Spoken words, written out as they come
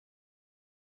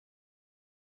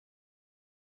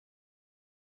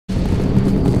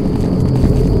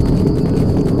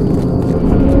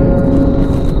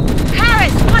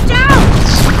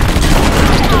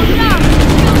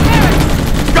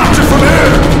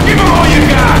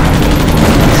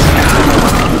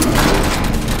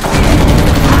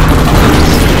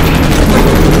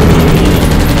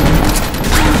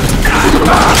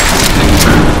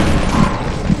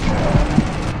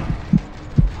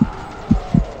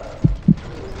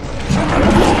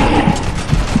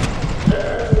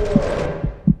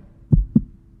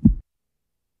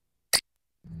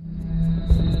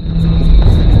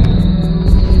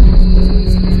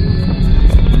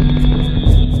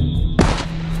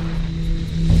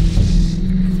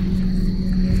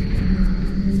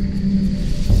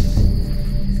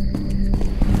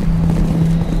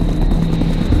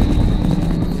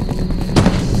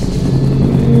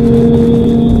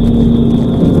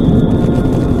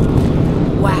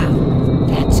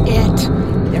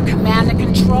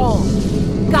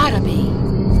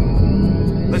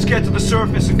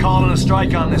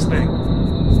strike on this thing.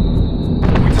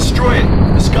 If we destroy it,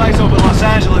 the skies over Los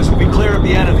Angeles will be clear of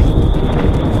the enemy.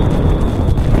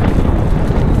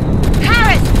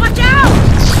 Harris, watch out!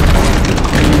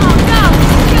 Oh no!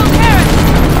 Kill Harris!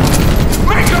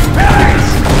 Make him pass!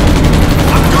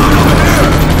 I'm going over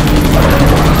here!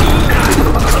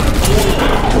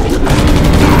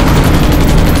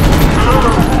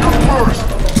 First,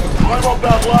 climb up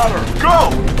that ladder.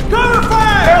 Go! Cover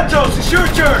fire! Santos, it's your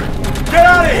turn! Get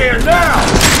out of here now!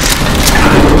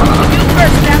 You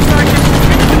first, Staff Sergeant.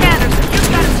 You're the commander, so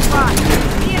you've got a spot.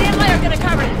 Me and Emily are gonna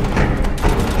cover it.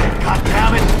 God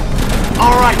damn it!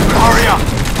 All right, hurry up.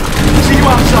 See you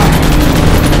outside.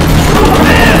 Oh,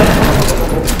 man!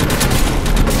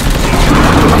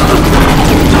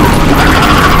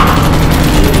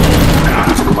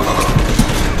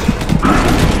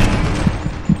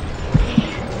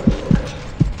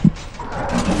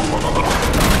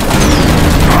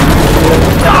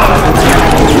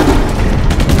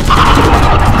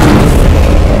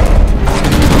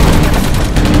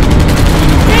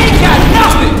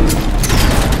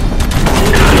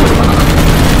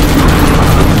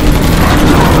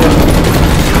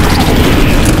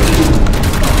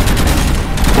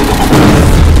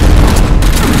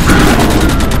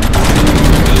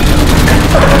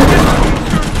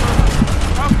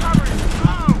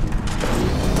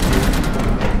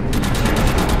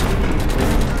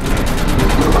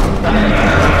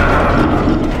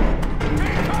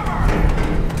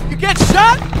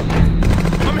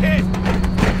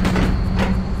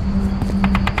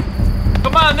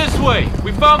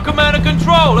 We found command and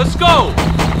control. Let's go.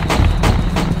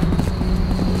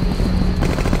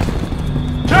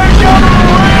 Take down the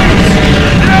Marines!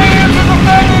 The aliens are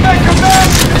defending that command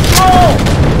and control!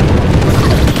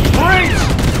 Marines,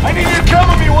 I need you to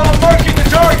cover me while I'm marking the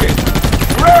target.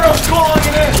 Guerrero's calling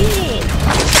it in.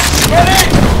 Get in!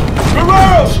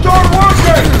 Guerrero, start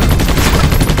working!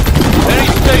 Any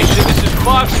station, this is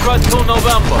Foxtrot till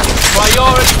November.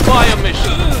 Priority fire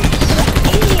mission.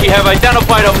 We have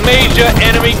identified a major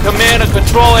enemy command and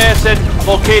control asset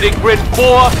located grid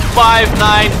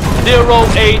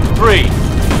 459083.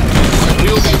 We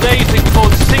will be raising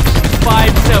code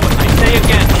 657. I say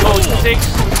again, code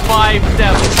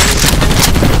 657.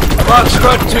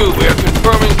 Foxtrot 2, we are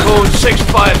confirming code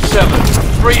 657.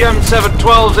 3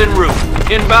 M712s en route.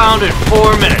 Inbound in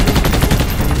 4 minutes.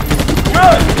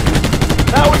 Good!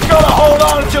 Now we've got to hold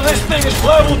on until this thing is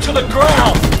leveled to the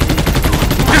ground.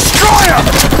 Destroy him!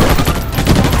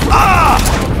 Ah!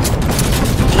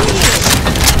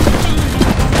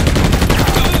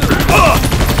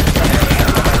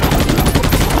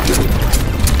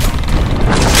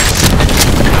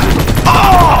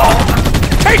 Oh!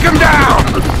 Take him down!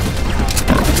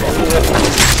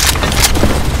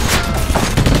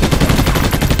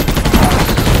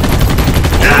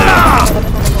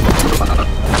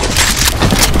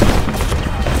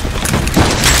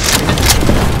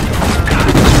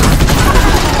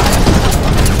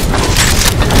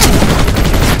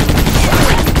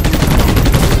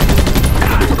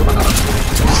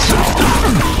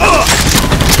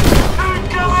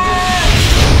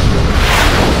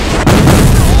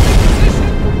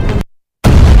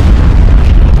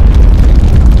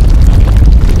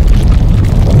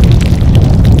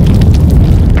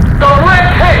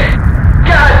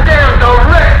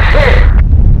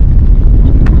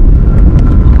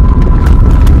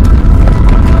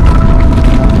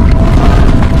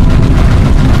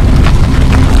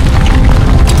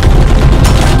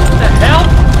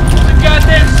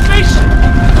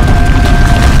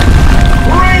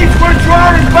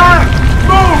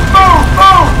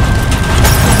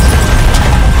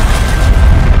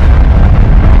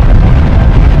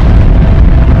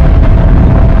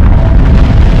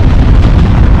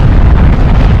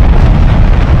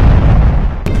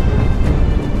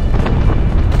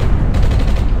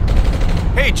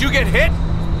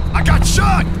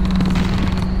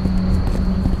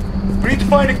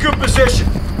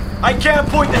 I can't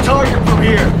point the target from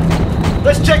here.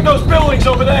 Let's check those buildings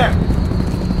over there.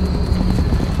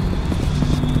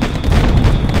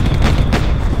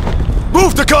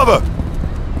 Move to cover!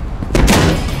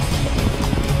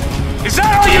 Is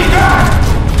that all you got?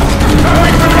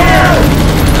 Coming from here!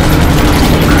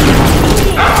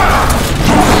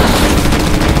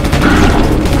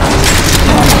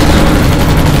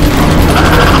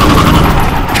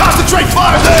 Concentrate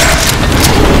fire there!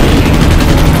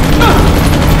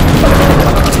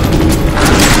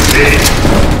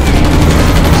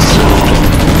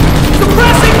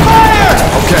 Suppressing fire!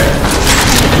 Okay.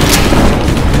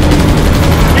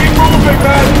 Keep moving!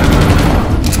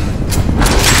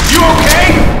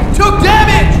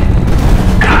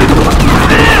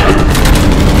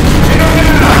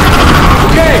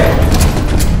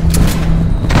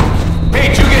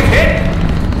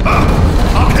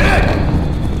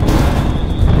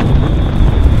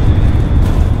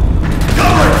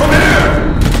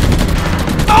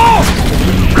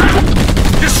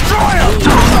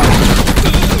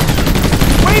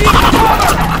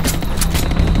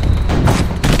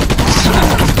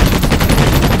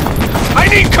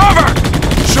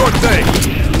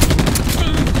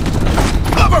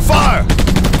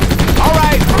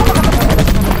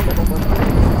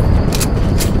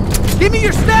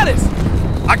 status?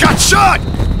 I got shot!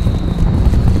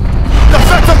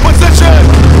 Defensive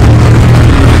position!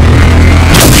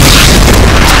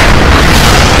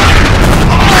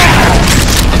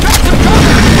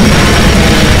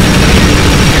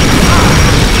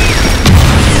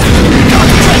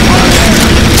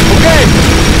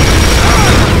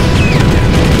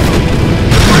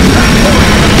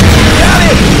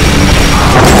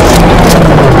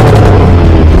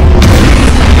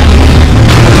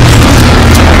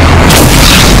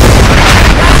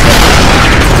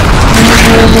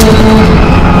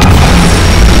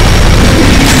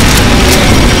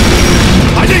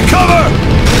 I need cover!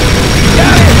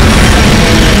 Got it!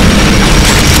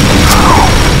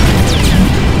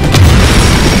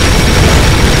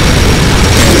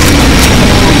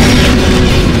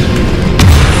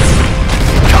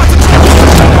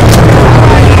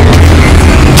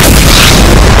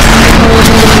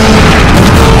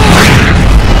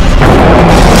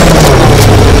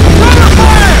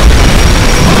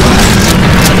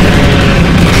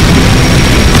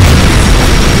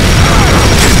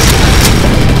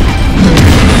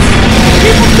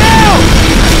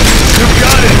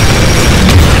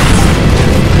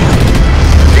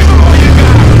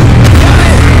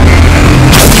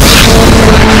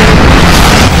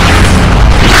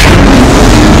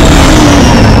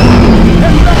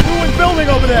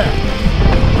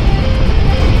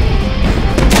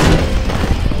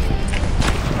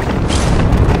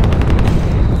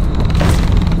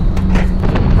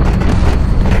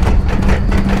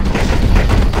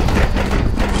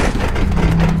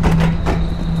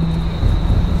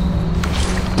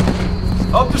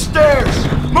 Up the stairs!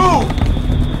 Move!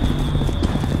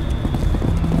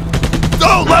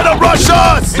 Don't let them rush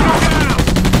us!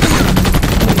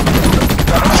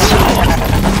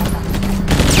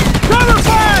 Cover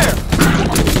fire!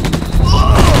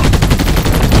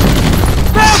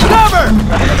 Grab cover!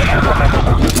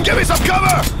 Give me some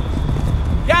cover!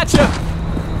 Gotcha!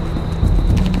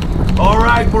 All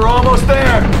right, we're almost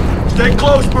there. Stay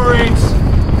close, Marines.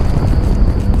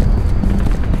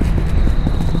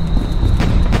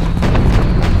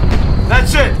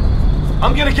 That's it.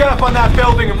 I'm gonna get up on that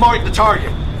building and mark the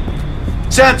target.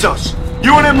 Santos,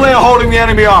 you and him lay holding the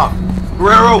enemy off.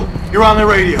 Guerrero, you're on the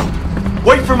radio.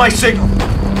 Wait for my signal.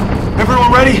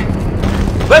 Everyone ready?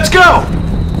 Let's go!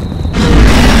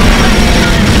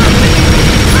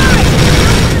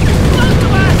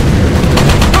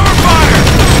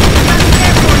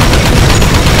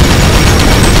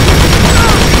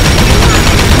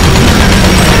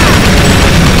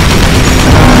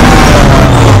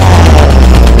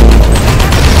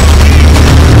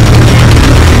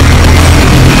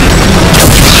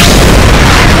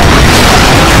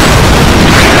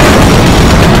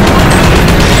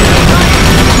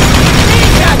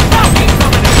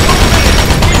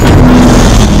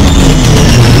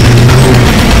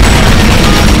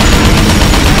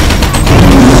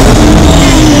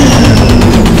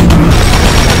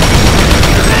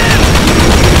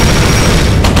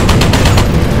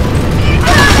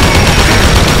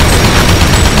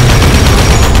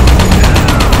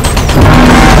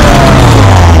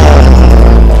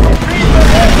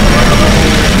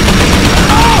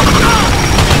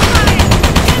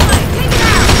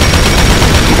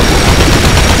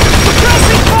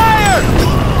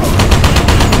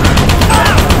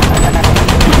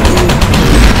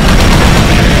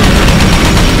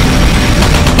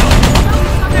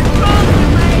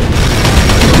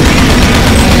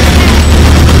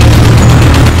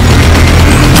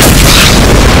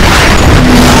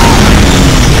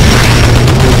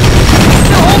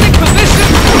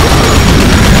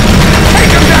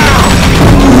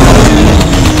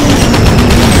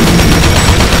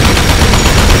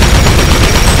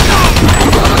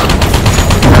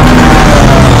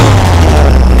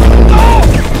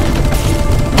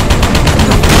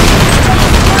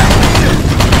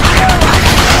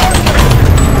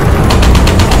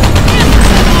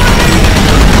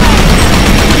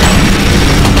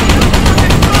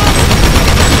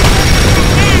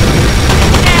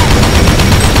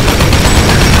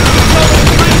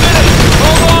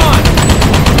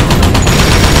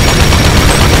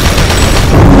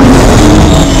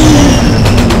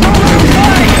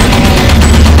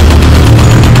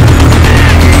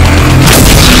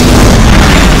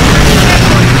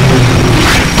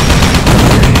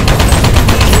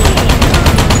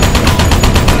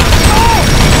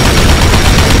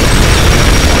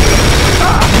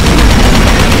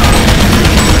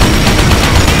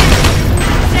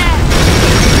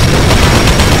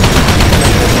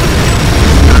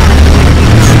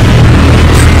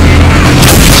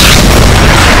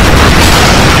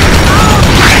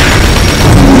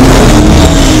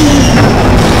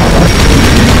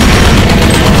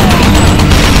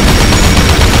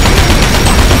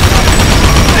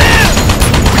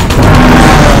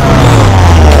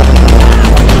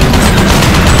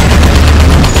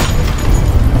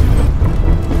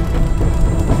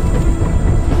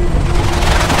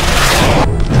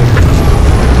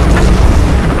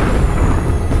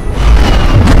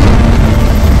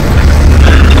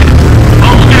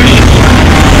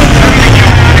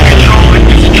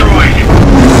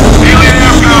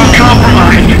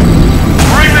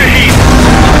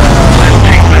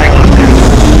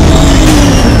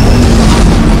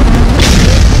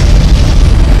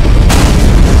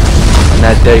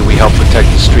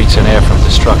 from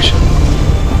destruction.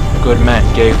 Good men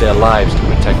gave their lives to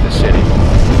protect the city.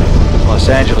 Los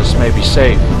Angeles may be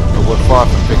safe, but we're far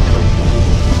from victory.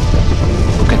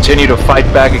 We'll continue to fight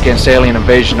back against alien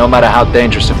invasion no matter how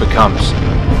dangerous it becomes.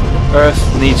 Earth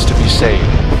needs to be saved,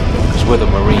 because we're the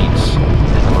Marines,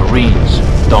 and the Marines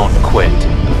don't quit.